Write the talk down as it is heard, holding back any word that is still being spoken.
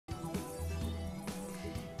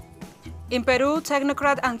In Peru,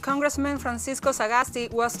 technocrat and Congressman Francisco Sagasti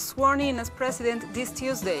was sworn in as president this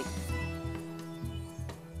Tuesday.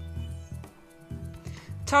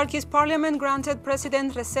 Turkey's parliament granted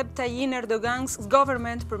President Recep Tayyip Erdogan's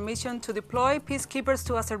government permission to deploy peacekeepers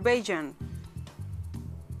to Azerbaijan.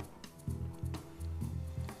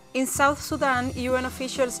 In South Sudan, UN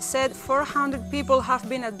officials said 400 people have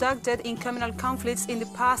been abducted in communal conflicts in the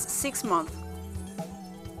past 6 months.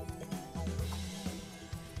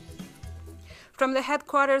 From the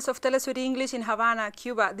headquarters of TeleSUR English in Havana,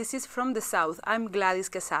 Cuba, this is From the South. I'm Gladys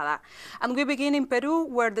Quesada. And we begin in Peru,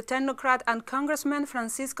 where the technocrat and Congressman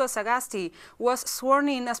Francisco Sagasti was sworn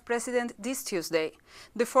in as president this Tuesday.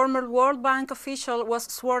 The former World Bank official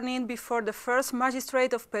was sworn in before the first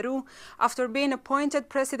magistrate of Peru after being appointed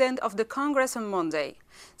president of the Congress on Monday.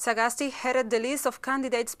 Sagasti headed the list of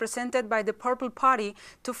candidates presented by the Purple Party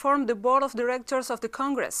to form the board of directors of the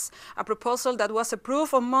Congress, a proposal that was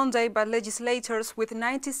approved on Monday by legislators with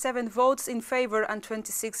 97 votes in favor and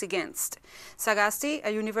 26 against. Sagasti,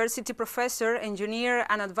 a university professor, engineer,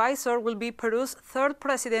 and advisor, will be Peru's third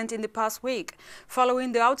president in the past week,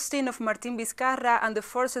 following the ousting of Martín Vizcarra and the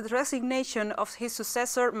forced resignation of his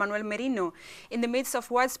successor, Manuel Merino, in the midst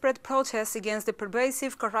of widespread protests against the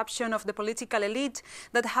pervasive corruption of the political elite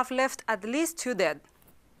that have left at least 2 dead.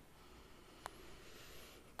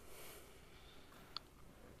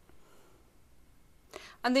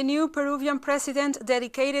 And the new Peruvian president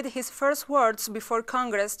dedicated his first words before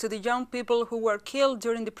Congress to the young people who were killed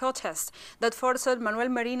during the protests that forced Manuel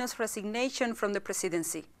Merino's resignation from the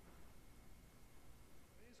presidency.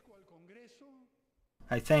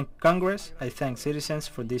 I thank Congress, I thank citizens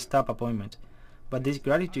for this top appointment, but this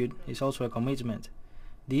gratitude is also a commitment.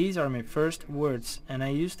 These are my first words, and I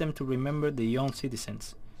use them to remember the young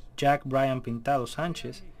citizens, Jack Brian Pintado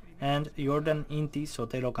Sanchez and Jordan Inti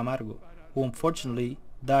Sotelo Camargo, who unfortunately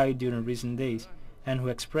died during recent days, and who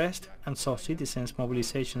expressed and saw citizens'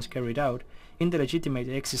 mobilizations carried out in the legitimate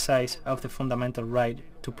exercise of the fundamental right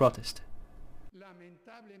to protest.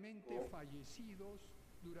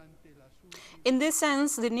 In this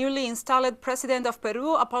sense, the newly installed president of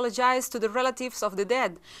Peru apologized to the relatives of the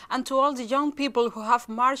dead and to all the young people who have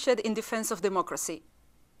marched in defense of democracy.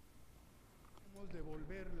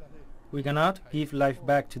 We cannot give life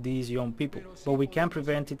back to these young people, but we can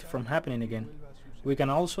prevent it from happening again. We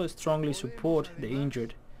can also strongly support the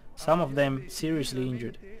injured, some of them seriously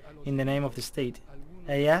injured, in the name of the state.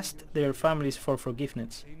 I asked their families for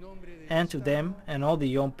forgiveness, and to them and all the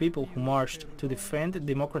young people who marched to defend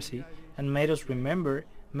democracy and made us remember,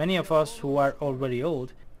 many of us who are already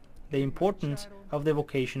old, the importance of the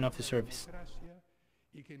vocation of the service.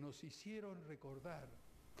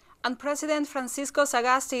 And President Francisco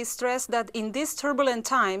Sagasti stressed that in these turbulent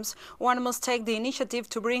times, one must take the initiative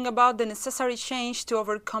to bring about the necessary change to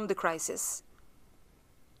overcome the crisis.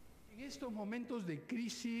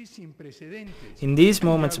 In these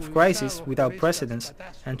moments of crisis without precedents,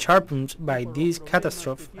 and sharpened by this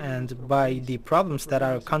catastrophe and by the problems that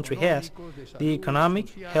our country has, the economic,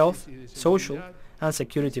 health, social, and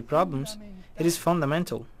security problems, it is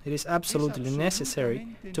fundamental, it is absolutely necessary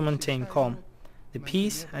to maintain calm, the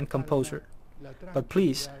peace and composure. But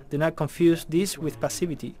please, do not confuse this with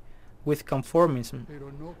passivity, with conformism,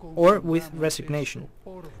 or with resignation.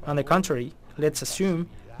 On the contrary, let's assume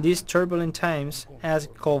these turbulent times as a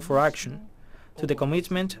call for action, to the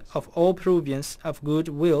commitment of all Peruvians of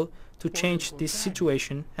goodwill to change this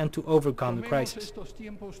situation and to overcome the crisis.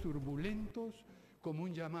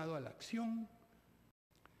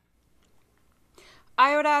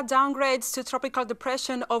 Iota downgrades to tropical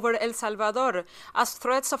depression over El Salvador as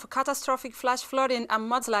threats of catastrophic flash flooding and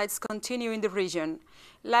mudslides continue in the region.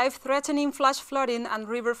 Life-threatening flash flooding and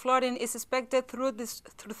river flooding is expected through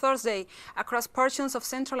Thursday across portions of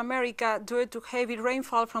Central America due to heavy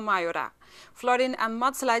rainfall from Iota. Flooding and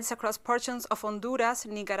mudslides across portions of Honduras,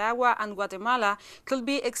 Nicaragua, and Guatemala could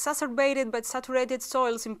be exacerbated by saturated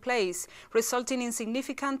soils in place, resulting in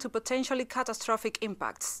significant to potentially catastrophic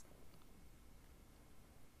impacts.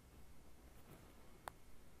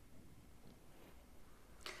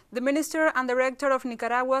 The Minister and Director of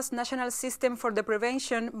Nicaragua's National System for the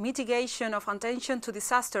Prevention, Mitigation of Attention to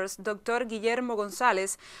Disasters, Dr. Guillermo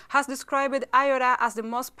González, has described Iota as the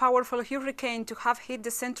most powerful hurricane to have hit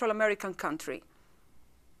the Central American country.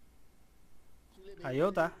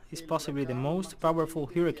 Iota is possibly the most powerful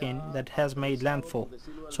hurricane that has made landfall,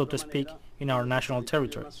 so to speak, in our national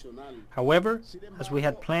territory. However, as we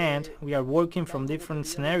had planned, we are working from different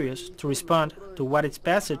scenarios to respond to what its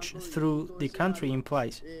passage through the country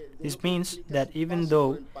implies. This means that even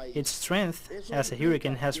though its strength as a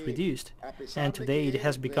hurricane has reduced, and today it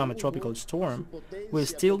has become a tropical storm, we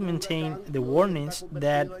still maintain the warnings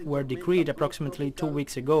that were decreed approximately 2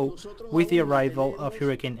 weeks ago with the arrival of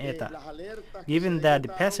Hurricane Eta. Given that the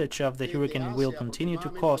passage of the hurricane will continue to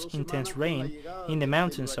cause intense rain in the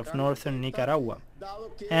mountains of northern Nicaragua,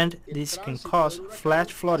 and this can cause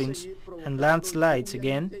flash floodings and landslides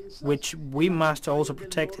again, which we must also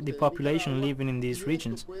protect the population living in these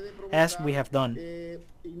regions, as we have done.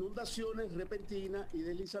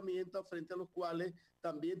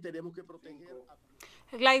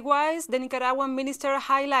 Likewise, the Nicaraguan minister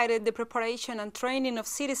highlighted the preparation and training of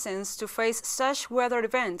citizens to face such weather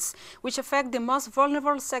events, which affect the most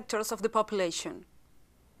vulnerable sectors of the population.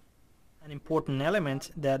 An important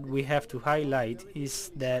element that we have to highlight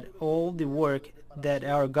is that all the work that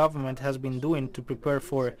our government has been doing to prepare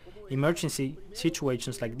for emergency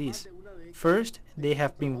situations like this. First, they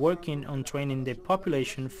have been working on training the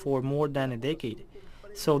population for more than a decade,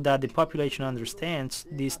 so that the population understands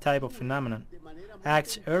this type of phenomenon,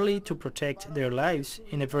 acts early to protect their lives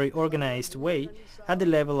in a very organized way at the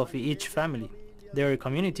level of each family, their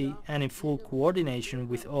community, and in full coordination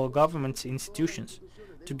with all government institutions,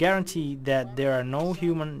 to guarantee that there are no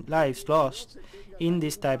human lives lost in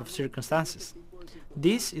this type of circumstances.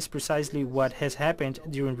 This is precisely what has happened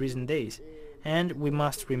during recent days, and we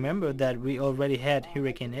must remember that we already had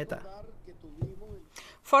Hurricane Eta.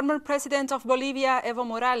 Former President of Bolivia, Evo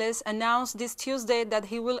Morales, announced this Tuesday that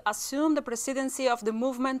he will assume the presidency of the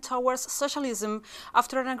movement towards socialism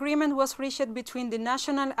after an agreement was reached between the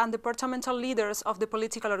national and departmental leaders of the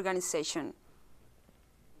political organization.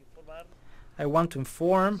 I want to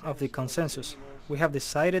inform of the consensus. We have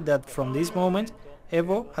decided that from this moment,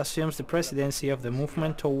 Evo assumes the presidency of the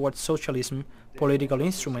movement towards socialism political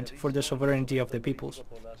instrument for the sovereignty of the peoples.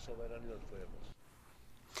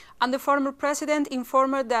 And the former president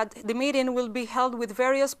informed that the meeting will be held with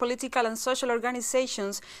various political and social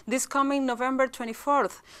organizations this coming November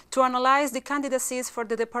 24th to analyze the candidacies for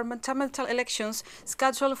the departmental elections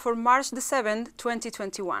scheduled for March the 7th,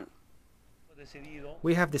 2021.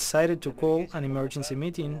 We have decided to call an emergency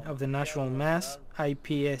meeting of the National Mass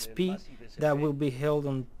IPSP that will be held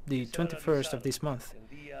on the 21st of this month,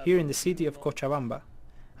 here in the city of Cochabamba.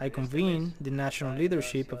 I convene the national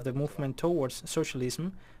leadership of the movement towards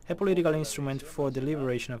socialism, a political instrument for the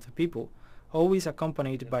liberation of the people, always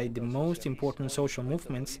accompanied by the most important social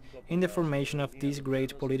movements in the formation of this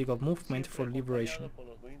great political movement for liberation.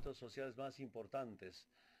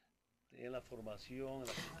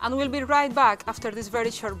 And we'll be right back after this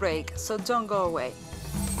very short break, so don't go away.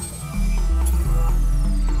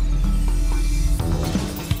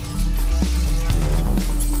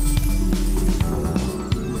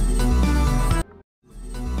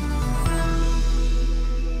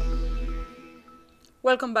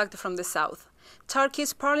 Welcome back to From the South.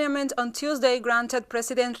 Turkey's parliament on Tuesday granted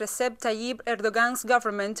President Recep Tayyip Erdogan's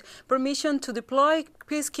government permission to deploy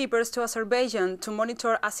peacekeepers to Azerbaijan to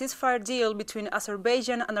monitor a ceasefire deal between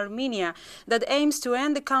Azerbaijan and Armenia that aims to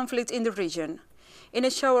end the conflict in the region. In a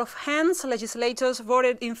show of hands, legislators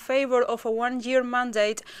voted in favor of a one-year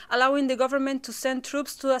mandate allowing the government to send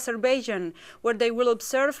troops to Azerbaijan, where they will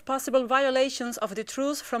observe possible violations of the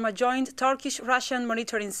truce from a joint Turkish-Russian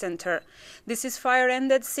monitoring center. The ceasefire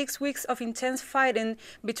ended 6 weeks of intense fighting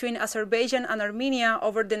between Azerbaijan and Armenia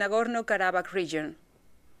over the Nagorno-Karabakh region.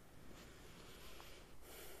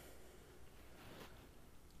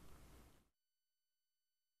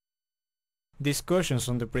 Discussions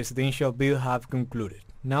on the presidential bill have concluded.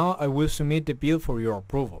 Now I will submit the bill for your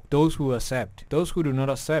approval. Those who accept, those who do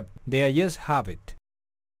not accept, they just have it.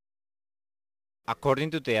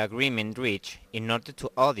 According to the agreement reached, in order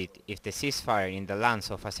to audit if the ceasefire in the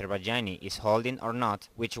lands of Azerbaijan is holding or not,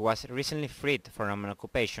 which was recently freed from an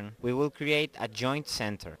occupation, we will create a joint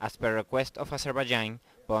center. As per request of Azerbaijan,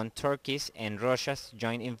 both Turkey's and Russia's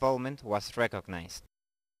joint involvement was recognized.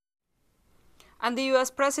 And the U.S.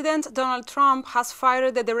 President Donald Trump has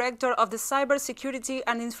fired the director of the Cybersecurity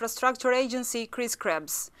and Infrastructure Agency, Chris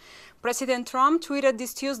Krebs. President Trump tweeted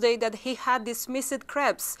this Tuesday that he had dismissed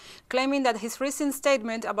Krebs, claiming that his recent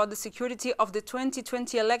statement about the security of the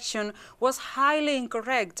 2020 election was highly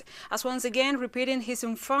incorrect, as once again repeating his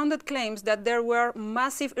unfounded claims that there were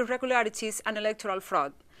massive irregularities and electoral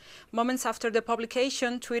fraud. Moments after the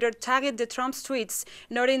publication, Twitter tagged the Trump's tweets,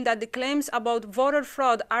 noting that the claims about voter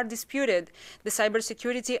fraud are disputed. The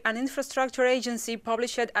Cybersecurity and Infrastructure Agency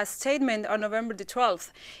published a statement on November the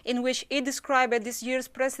 12th, in which it described this year's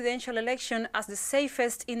presidential election as the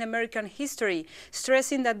safest in American history,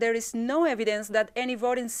 stressing that there is no evidence that any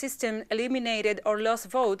voting system eliminated or lost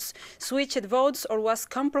votes, switched votes, or was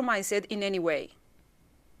compromised in any way.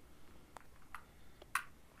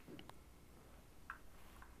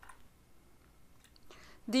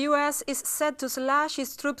 The U.S. is set to slash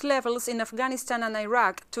its troop levels in Afghanistan and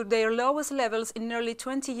Iraq to their lowest levels in nearly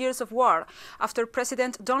 20 years of war, after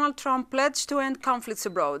President Donald Trump pledged to end conflicts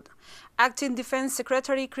abroad. Acting Defense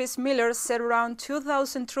Secretary Chris Miller said around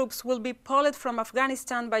 2,000 troops will be pulled from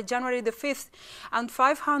Afghanistan by January the 5th, and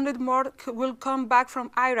 500 more will come back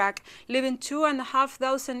from Iraq, leaving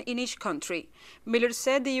 2,500 in each country. Miller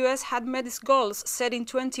said the U.S. had met its goals set in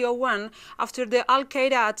 2001 after the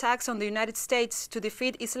al-Qaeda attacks on the United States to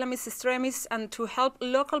defeat Islamist extremists and to help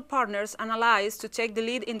local partners and allies to take the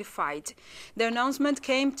lead in the fight. The announcement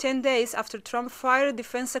came 10 days after Trump fired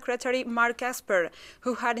Defense Secretary Mark Esper,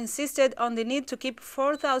 who had insisted on the need to keep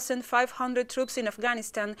 4,500 troops in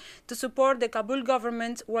Afghanistan to support the Kabul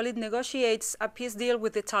government while it negotiates a peace deal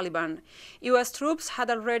with the Taliban. U.S. troops had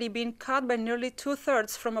already been cut by nearly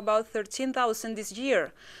two-thirds, from about 13,000 this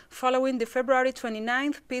year, following the February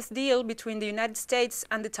 29th peace deal between the United States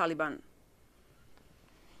and the Taliban.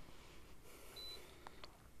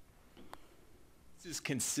 This is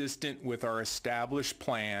consistent with our established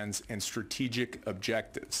plans and strategic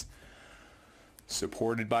objectives,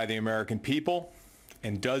 supported by the American people,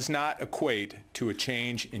 and does not equate to a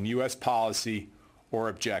change in U.S. policy or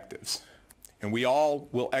objectives. And we all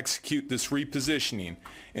will execute this repositioning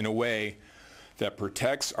in a way that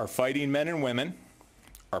protects our fighting men and women,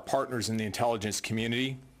 our partners in the intelligence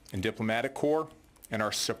community and diplomatic corps, and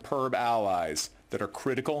our superb allies that are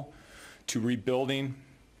critical to rebuilding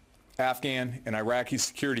Afghan and Iraqi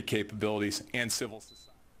security capabilities and civil society.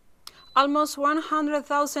 Almost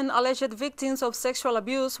 100,000 alleged victims of sexual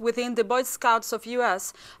abuse within the Boy Scouts of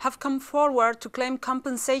U.S. have come forward to claim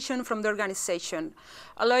compensation from the organization.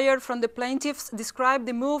 A lawyer from the plaintiffs described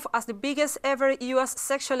the move as the biggest ever U.S.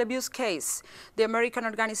 sexual abuse case. The American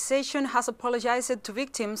organization has apologized to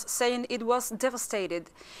victims, saying it was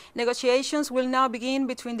devastated. Negotiations will now begin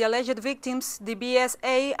between the alleged victims, the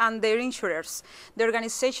BSA, and their insurers. The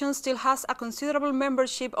organization still has a considerable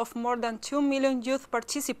membership of more than 2 million youth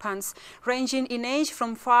participants, ranging in age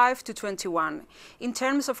from 5 to 21. In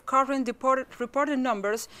terms of current reported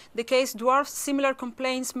numbers, the case dwarfs similar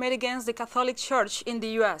complaints made against the Catholic Church in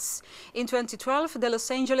the U.S. In 2012, the Los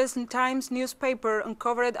Angeles Times newspaper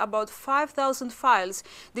uncovered about 5,000 files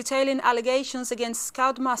detailing allegations against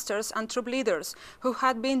scoutmasters and troop leaders who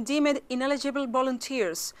had been deemed ineligible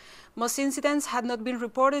volunteers. Most incidents had not been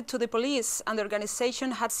reported to the police, and the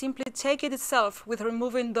organization had simply taken itself with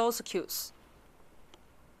removing those accused.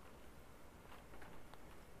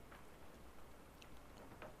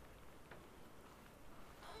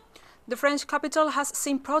 The French capital has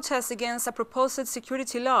seen protests against a proposed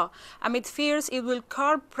security law amid fears it will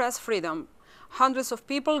curb press freedom. Hundreds of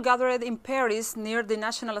people gathered in Paris near the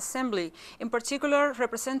National Assembly, in particular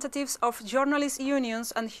representatives of journalist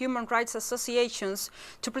unions and human rights associations,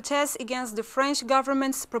 to protest against the French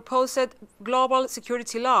government's proposed global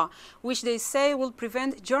security law, which they say will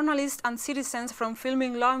prevent journalists and citizens from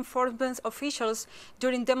filming law enforcement officials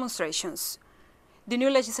during demonstrations. The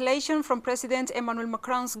new legislation from President Emmanuel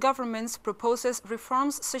Macron's government proposes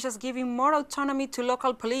reforms such as giving more autonomy to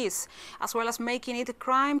local police, as well as making it a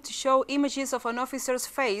crime to show images of an officer's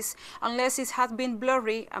face unless it has been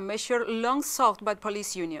blurry, a measure long sought by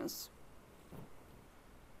police unions.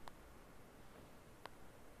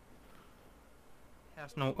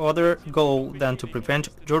 Has no other goal than to prevent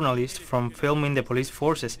journalists from filming the police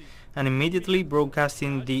forces and immediately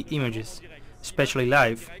broadcasting the images, especially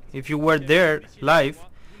live. If you were there live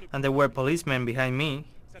and there were policemen behind me,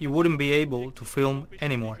 you wouldn't be able to film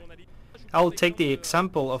anymore. I will take the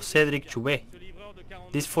example of Cédric Chouvet,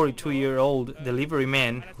 this 42-year-old delivery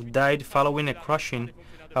man who died following a crushing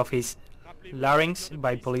of his larynx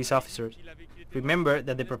by police officers. Remember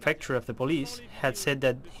that the prefecture of the police had said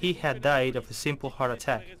that he had died of a simple heart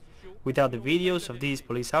attack. Without the videos of these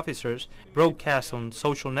police officers broadcast on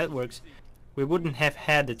social networks, we wouldn't have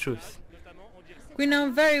had the truth. We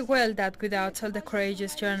know very well that without all the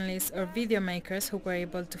courageous journalists or video makers who were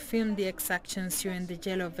able to film the exactions during the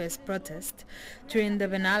Yellow Vest protest, during the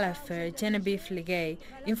Benalla affair, Geneviève Leguay,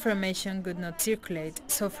 information would not circulate,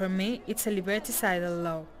 so for me it's a liberticidal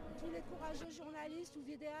law.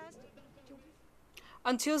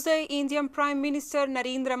 On Tuesday, Indian Prime Minister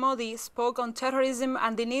Narendra Modi spoke on terrorism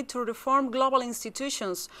and the need to reform global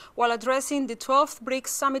institutions while addressing the 12th BRICS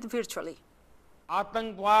summit virtually.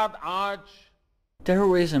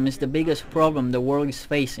 Terrorism is the biggest problem the world is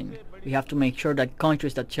facing. We have to make sure that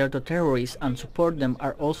countries that shelter terrorists and support them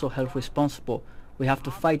are also held responsible. We have to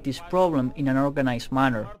fight this problem in an organized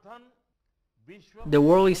manner. The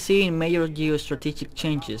world is seeing major geostrategic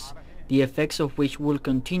changes, the effects of which will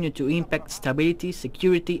continue to impact stability,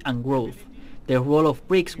 security and growth. The role of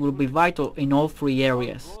BRICS will be vital in all three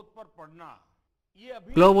areas.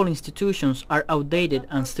 Global institutions are outdated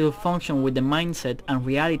and still function with the mindset and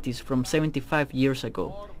realities from 75 years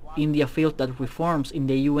ago. India feels that reforms in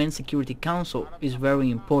the UN Security Council is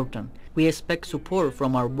very important. We expect support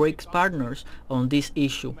from our BRICS partners on this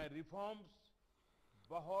issue.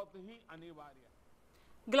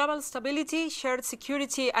 Global stability, shared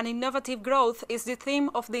security and innovative growth is the theme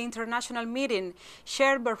of the international meeting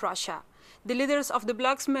chaired by Russia. The leaders of the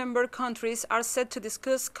bloc's member countries are set to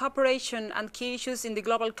discuss cooperation and key issues in the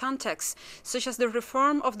global context, such as the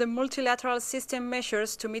reform of the multilateral system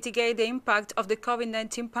measures to mitigate the impact of the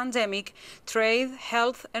COVID-19 pandemic, trade,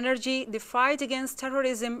 health, energy, the fight against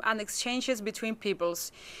terrorism and exchanges between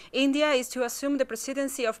peoples. India is to assume the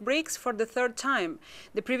presidency of BRICS for the third time.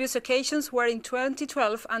 The previous occasions were in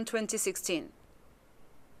 2012 and 2016.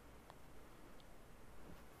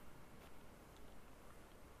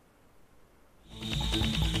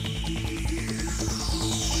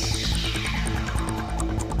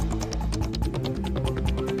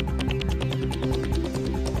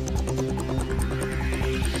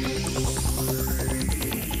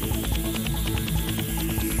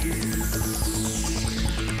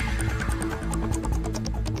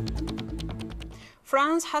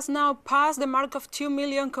 France has now passed the mark of 2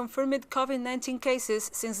 million confirmed COVID-19 cases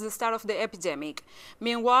since the start of the epidemic.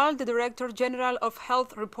 Meanwhile, the Director General of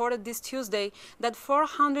Health reported this Tuesday that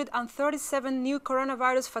 437 new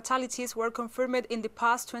coronavirus fatalities were confirmed in the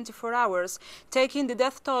past 24 hours, taking the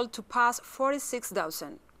death toll to pass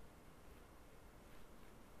 46,000.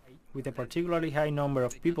 With a particularly high number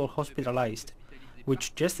of people hospitalized,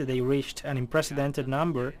 which yesterday reached an unprecedented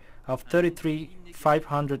number of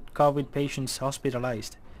 33,500 COVID patients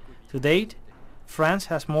hospitalized. To date, France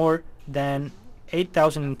has more than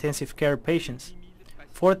 8,000 intensive care patients,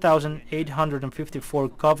 4,854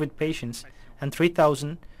 COVID patients, and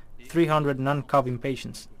 3,300 non-COVID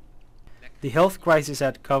patients. The health crisis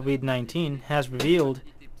at COVID-19 has revealed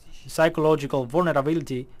the psychological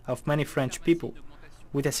vulnerability of many French people,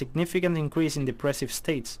 with a significant increase in depressive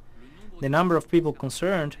states. The number of people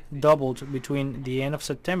concerned doubled between the end of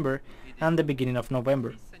September and the beginning of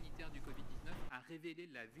November.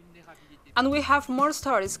 And we have more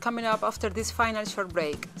stories coming up after this final short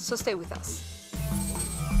break, so stay with us.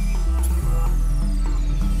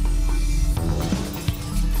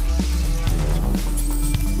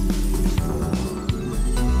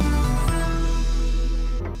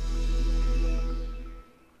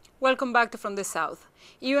 Welcome back to From the South.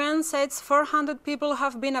 UN says 400 people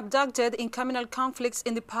have been abducted in communal conflicts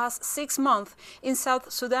in the past 6 months in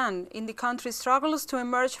South Sudan, in the country's struggles to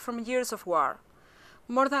emerge from years of war.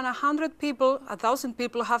 More than 1,000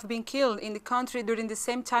 people have been killed in the country during the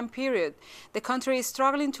same time period. The country is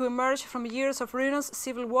struggling to emerge from years of ruinous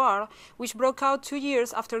civil war, which broke out 2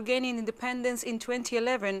 years after gaining independence in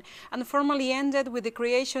 2011 and formally ended with the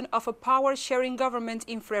creation of a power-sharing government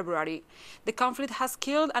in February. The conflict has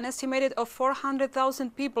killed an estimated of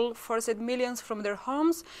 400,000 people, forced millions from their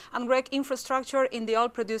homes, and wrecked infrastructure in the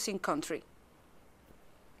oil-producing country.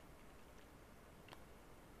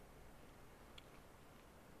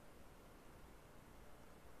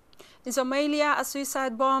 In Somalia, a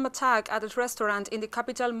suicide bomb attack at a restaurant in the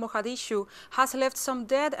capital Mogadishu has left some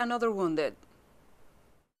dead and others wounded.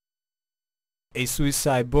 A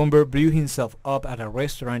suicide bomber blew himself up at a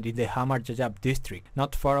restaurant in the Hamar Jajab district,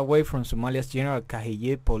 not far away from Somalia's General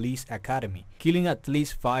Kaheye Police Academy, killing at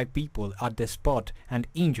least 5 people at the spot and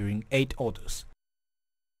injuring 8 others.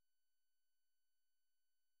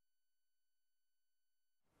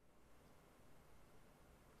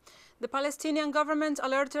 The Palestinian government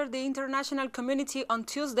alerted the international community on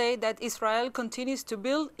Tuesday that Israel continues to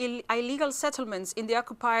build illegal settlements in the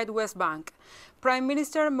occupied West Bank. Prime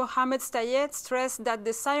Minister Mohamed Stayed stressed that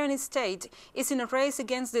the Zionist state is in a race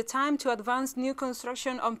against the time to advance new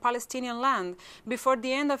construction on Palestinian land before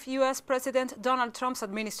the end of U.S. President Donald Trump's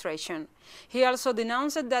administration. He also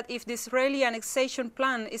denounced that if the Israeli annexation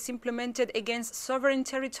plan is implemented against sovereign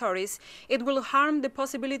territories, it will harm the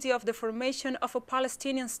possibility of the formation of a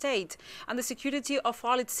Palestinian state and the security of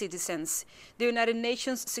all its citizens. The United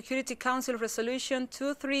Nations Security Council Resolution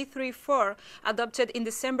 2334, adopted in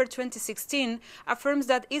December 2016, affirms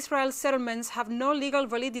that Israel's settlements have no legal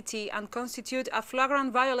validity and constitute a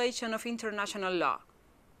flagrant violation of international law.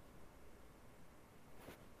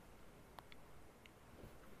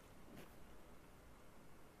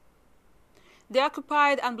 The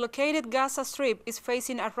occupied and blockaded Gaza Strip is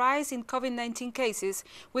facing a rise in COVID-19 cases,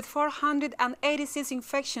 with 486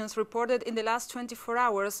 infections reported in the last 24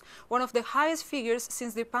 hours, one of the highest figures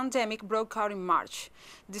since the pandemic broke out in March.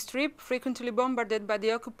 The Strip, frequently bombarded by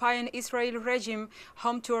the occupying Israeli regime,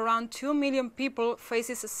 home to around 2 million people,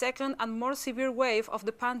 faces a second and more severe wave of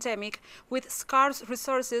the pandemic, with scarce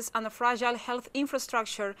resources and a fragile health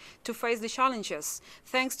infrastructure to face the challenges,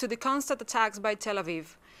 thanks to the constant attacks by Tel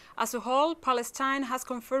Aviv. As a whole, Palestine has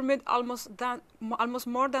confirmed almost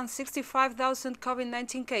more than 65,000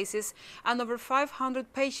 COVID-19 cases, and over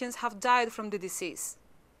 500 patients have died from the disease.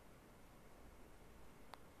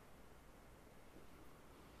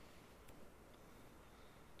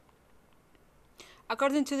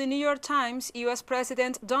 According to the New York Times, U.S.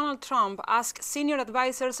 President Donald Trump asked senior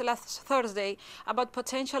advisors last Thursday about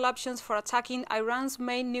potential options for attacking Iran's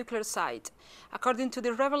main nuclear site. According to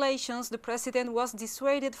the revelations, the president was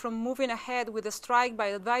dissuaded from moving ahead with a strike by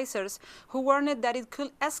advisors who warned that it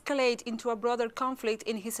could escalate into a broader conflict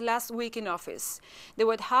in his last week in office. The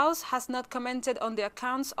White House has not commented on the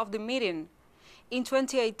accounts of the meeting. In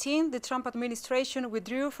 2018, the Trump administration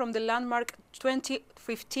withdrew from the landmark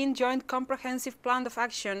 2015 Joint Comprehensive Plan of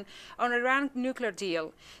Action on Iran's nuclear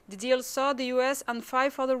deal. The deal saw the U.S. and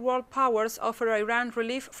 5 other world powers offer Iran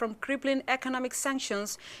relief from crippling economic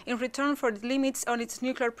sanctions in return for the limits on its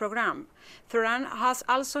nuclear program. Tehran has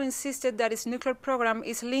also insisted that its nuclear program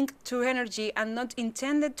is linked to energy and not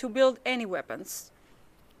intended to build any weapons.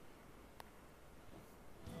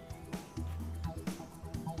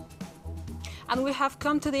 And we have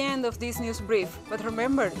come to the end of this news brief, but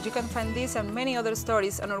remember, you can find this and many other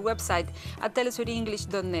stories on our website at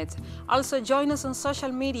telesurenglish.net. Also join us on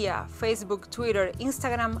social media, Facebook, Twitter,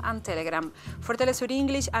 Instagram and Telegram. For TeleSUR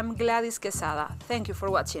English, I'm Gladys Quesada. Thank you for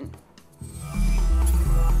watching.